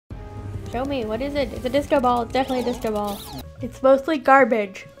Show me, what is it? It's a disco ball, it's definitely a disco ball. It's mostly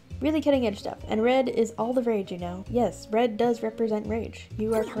garbage. Really cutting edge stuff. And red is all the rage, you know. Yes, red does represent rage.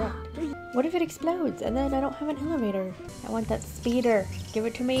 You are correct. What if it explodes and then I don't have an elevator? I want that speeder. Give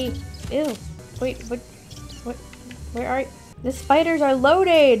it to me. Ew. Wait, what? Where are you? The spiders are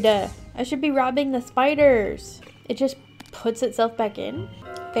loaded! I should be robbing the spiders. It just puts itself back in.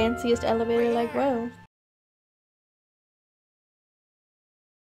 Fanciest elevator, like, whoa.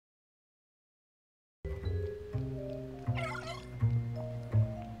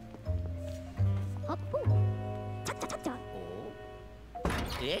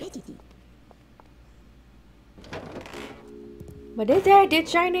 What is it?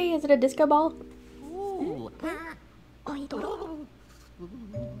 It's shiny. Is it a disco ball?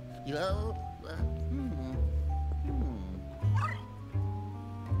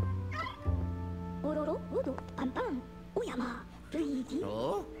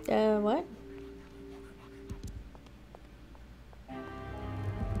 What?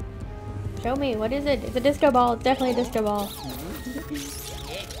 Show me, what is it? It's a disco ball. It's definitely a disco ball.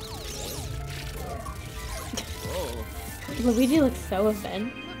 Luigi looks so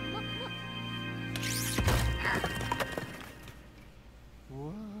offended.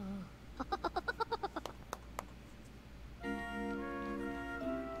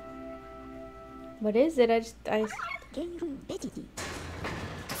 What is it?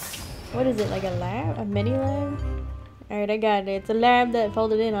 What is it, like a lab? A mini lab? Alright, I got it. It's a lab that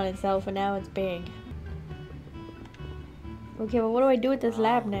folded in on itself and now it's big. Okay, well what do I do with this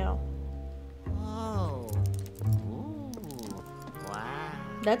lab now?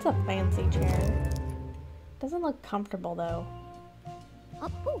 That's a fancy chair. Doesn't look comfortable though.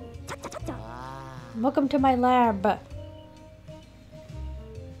 Welcome to my lab.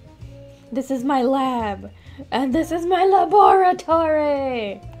 This is my lab. And this is my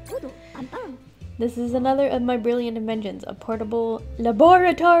laboratory. This is another of my brilliant inventions. A portable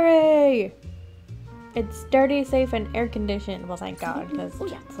laboratory. It's sturdy, safe, and air conditioned. Well, thank God, because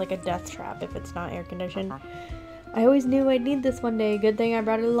it's like a death trap if it's not air conditioned. I always knew I'd need this one day. Good thing I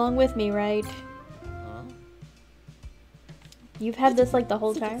brought it along with me, right? You've had this like the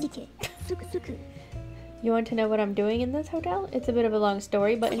whole time? You want to know what I'm doing in this hotel? It's a bit of a long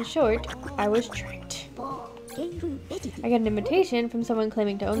story, but in short, I was tricked. I got an invitation from someone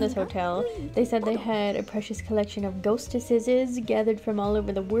claiming to own this hotel. They said they had a precious collection of ghostesses gathered from all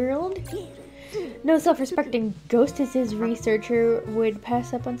over the world. No self-respecting ghostesses researcher would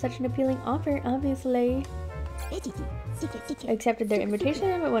pass up on such an appealing offer, obviously. I accepted their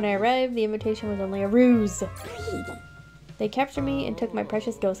invitation, but when I arrived, the invitation was only a ruse. They captured me and took my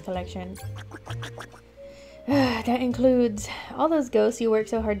precious ghost collection. That includes all those ghosts you worked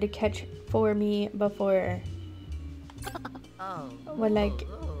so hard to catch for me before. Well,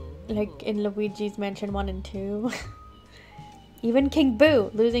 like in Luigi's Mansion 1 and 2. Even King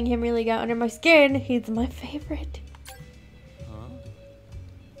Boo. Losing him really got under my skin. He's my favorite.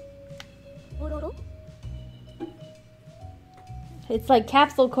 It's like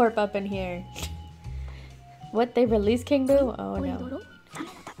Capsule Corp up in here. What, they released King Boo? Oh no.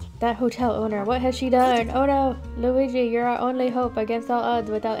 That hotel owner, what has she done? Oh no, Luigi, you're our only hope against all odds,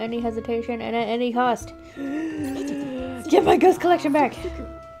 without any hesitation and at any cost. Get my ghost collection back!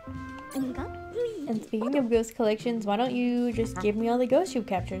 And speaking of ghost collections, why don't you just give me all the ghosts you've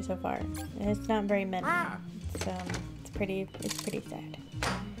captured so far? It's not very many. It's pretty sad.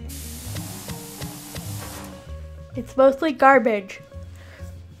 It's mostly garbage.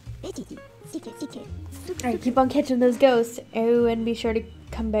 Alright, keep on catching those ghosts. Oh, and be sure to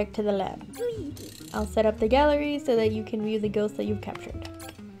come back to the lab. I'll set up the gallery so that you can view the ghosts that you've captured.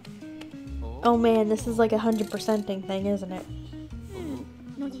 Oh man, this is like a 100%ing thing, isn't it?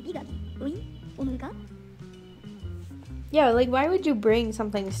 Yeah, like why would you bring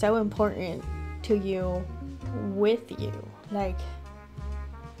something so important to you with you? Like,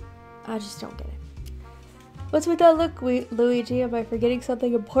 I just don't get it. What's with that look, Luigi? Am I forgetting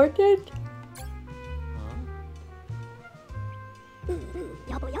something important?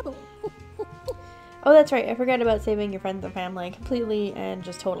 Oh, that's right. I forgot about saving your friends and family completely and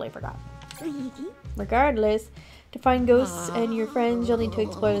just totally forgot. Regardless, to find ghosts and your friends, you'll need to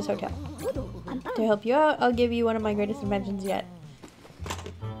explore this hotel. To help you out, I'll give you one of my greatest inventions yet.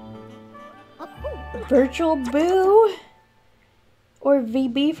 Virtual Boo? Or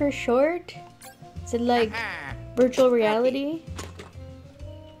VB for short? Is it like virtual reality?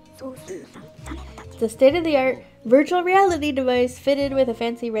 It's a state-of-the-art virtual reality device fitted with a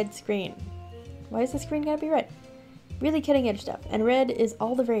fancy red screen. Why is the screen gotta be red? Really cutting edge stuff. And red is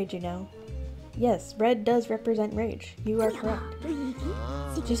all the rage, you know. Yes, red does represent rage. You are correct.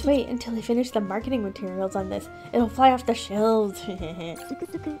 Just wait until I finish the marketing materials on this. It'll fly off the shelves. You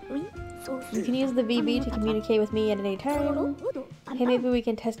can use the VB to communicate with me at any time. Hey, maybe we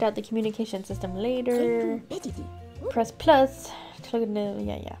can test out the communication system later. Press plus to look into,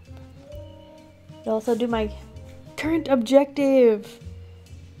 yeah. You'll also do my current objective.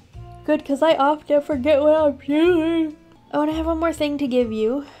 Good, because I often forget what I'm doing. Oh, and I have one more thing to give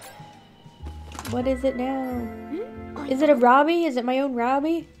you. What is it now? Is it a Robbie? Is it my own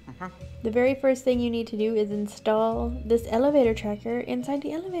Robbie? The very first thing you need to do is install this elevator tracker inside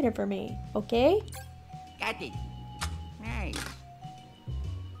the elevator for me, okay? Got it. Nice.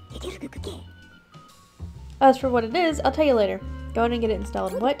 As for what it is, I'll tell you later. Go on and get it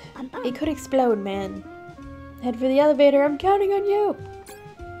installed. What? It could explode, man. Head for the elevator. I'm counting on you.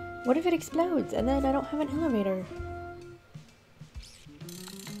 What if it explodes and then I don't have an elevator?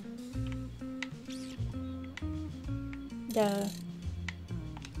 Duh.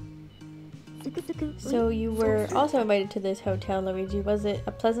 So you were also invited to this hotel, Luigi. Was it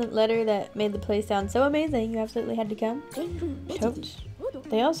a pleasant letter that made the place sound so amazing you absolutely had to come? Totes.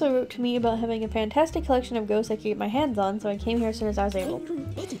 They also wrote to me about having a fantastic collection of ghosts I could get my hands on, so I came here as soon as I was able.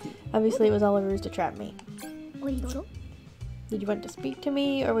 Obviously it was all a ruse to trap me. Did you want to speak to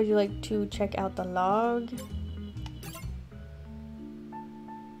me, or would you like to check out the log?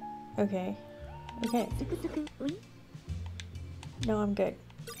 Okay. Okay. No, I'm good.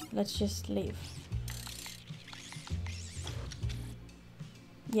 Let's just leave.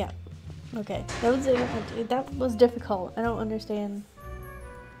 Yeah. Okay. That was difficult. I don't understand.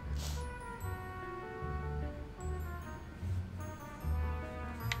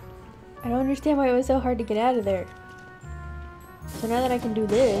 I don't understand why it was so hard to get out of there. So now that I can do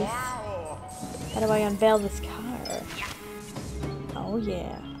this, how do I unveil this car? Oh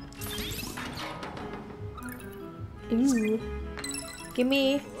yeah. Ooh.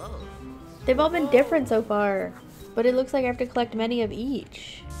 Gimme. They've all been different so far, but it looks like I have to collect many of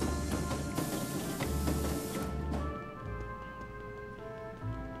each.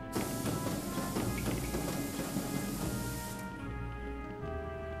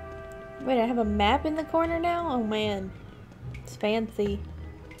 Wait, I have a map in the corner now? Oh man. It's fancy.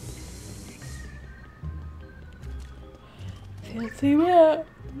 Fancy map.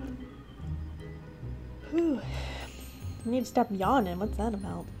 Whew. I need to stop yawning. What's that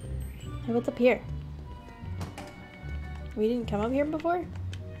about? Hey, what's up here? We didn't come up here before?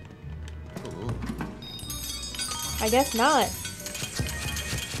 I guess not.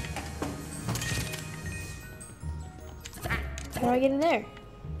 How do I get in there?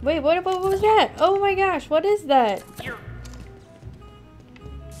 Wait, what was that? Oh my gosh, what is that?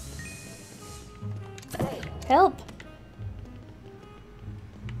 Help!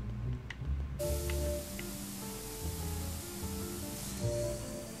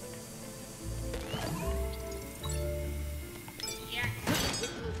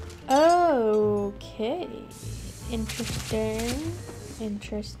 Okay. Interesting.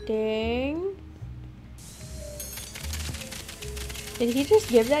 Interesting. Did he just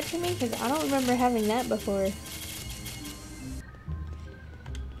give that to me? Because I don't remember having that before.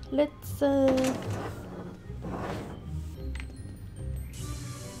 Let's, I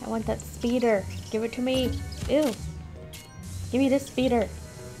want that speeder. Give it to me. Ew. Give me this speeder.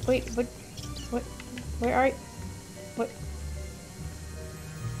 Wait, what? Where are you? What?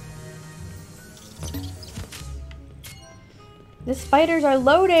 The spiders are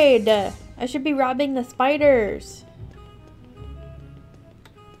loaded! I should be robbing the spiders.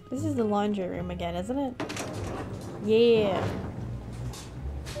 This is the laundry room again, isn't it? Yeah.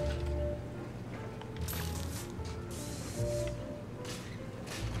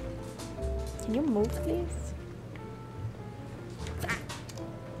 Can you move, please?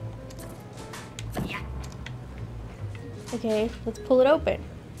 Okay, let's pull it open.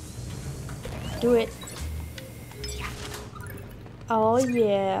 Do it. Oh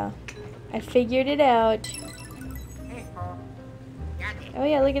yeah. I figured it out. Oh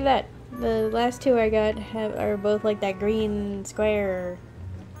yeah, look at that. The last two I got are both like that green square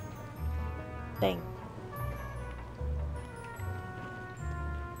thing.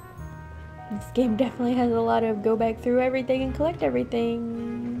 This game definitely has a lot of go back through everything and collect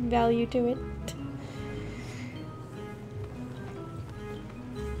everything value to it.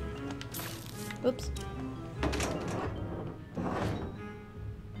 Oops.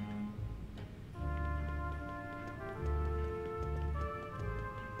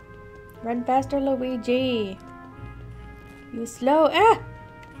 Run faster, Luigi. You slow. Ah!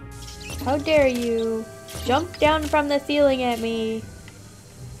 How dare you jump down from the ceiling at me.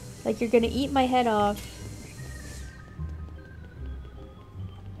 Like you're gonna eat my head off.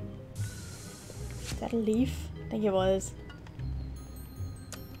 that a leaf? I think it was.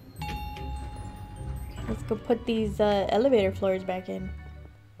 Let's go put these elevator floors back in.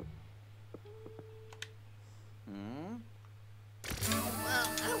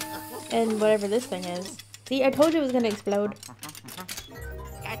 And whatever this thing is. See, I told you it was gonna explode.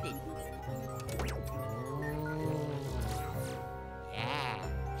 Got it. Yeah.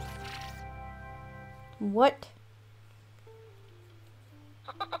 What?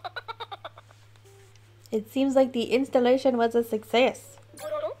 It seems like the installation was a success.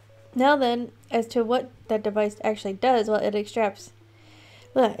 Now then, as to what that device actually does, well, it extracts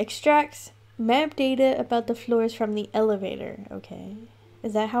map data about the floors from the elevator. Okay.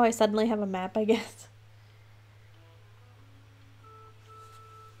 Is that how I suddenly have a map, I guess?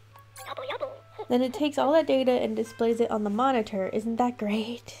 Then it takes all that data and displays it on the monitor. Isn't that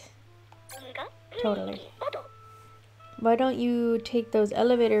great? Totally. Why don't you take those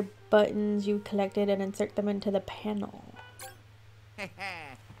elevator buttons you collected and insert them into the panel?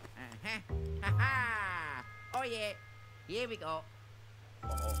 Oh yeah. Here we go.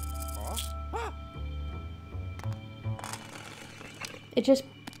 It just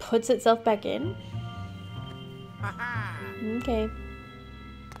puts itself back in? Okay.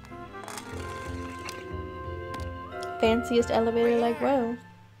 Fanciest elevator, like, whoa.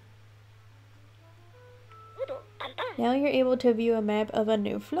 Now you're able to view a map of a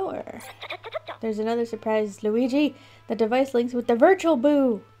new floor. There's another surprise, Luigi. The device links with the virtual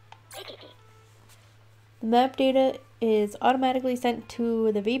boo. The map data is automatically sent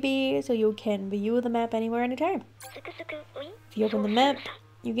to the VB so you can view the map anywhere, anytime. If you open the map,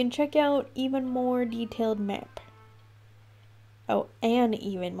 you can check out even more detailed map. Oh, an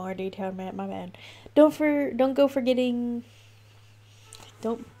even more detailed map, my bad. Don't go forgetting.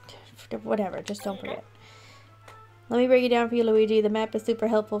 Whatever, just don't forget. Let me break it down for you, Luigi. The map is super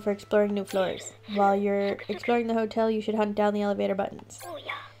helpful for exploring new floors. While you're exploring the hotel, you should hunt down the elevator buttons.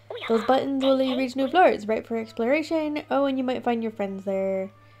 Those buttons will let you reach new floors, right for exploration. Oh, and you might find your friends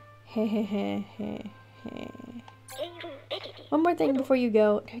there. One more thing before you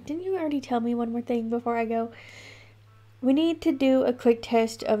go. Didn't you already tell me one more thing before I go? We need to do a quick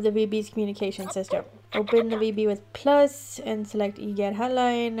test of the VB's communication system. Open the VB with plus and select Gadd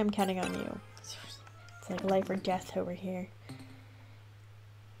hotline. I'm counting on you. It's like life or death over here.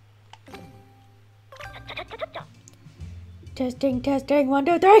 Testing, testing, 1,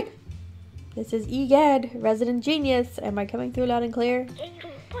 2, 3! This is Gadd, resident genius. Am I coming through loud and clear?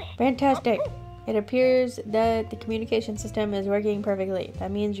 Fantastic. It appears that the communication system is working perfectly.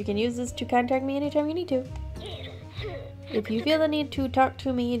 That means you can use this to contact me anytime you need to. If you feel the need to talk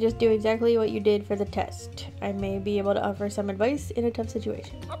to me, just do exactly what you did for the test. I may be able to offer some advice in a tough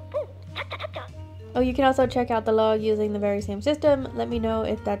situation. Oh, you can also check out the log using the very same system. Let me know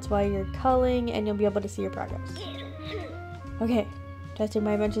if that's why you're calling and you'll be able to see your progress. Okay, testing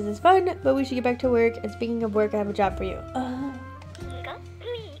my inventions is fun, but we should get back to work. And speaking of work, I have a job for you.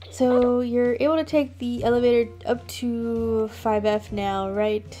 So you're able to take the elevator up to 5F now,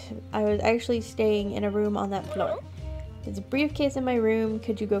 right? I was actually staying in a room on that floor. There's a briefcase in my room.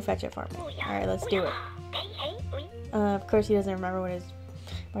 Could you go fetch it for me? Alright, let's do it. Of course he doesn't remember what his...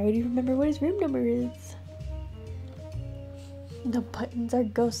 Why would he remember what his room number is? The buttons are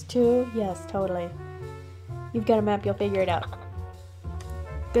ghosts too? Yes, totally. You've got a map, you'll figure it out.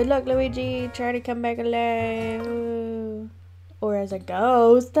 Good luck, Luigi. Try to come back alive. Ooh. Or as a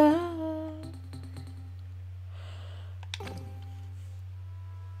ghost.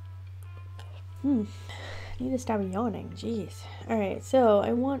 Need to stop yawning. Jeez. Alright, so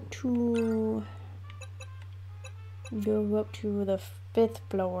I want to go up to the 5th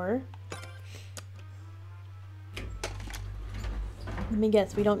floor. Let me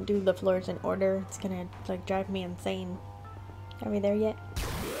guess, we don't do the floors in order. It's gonna like drive me insane. Are we there yet?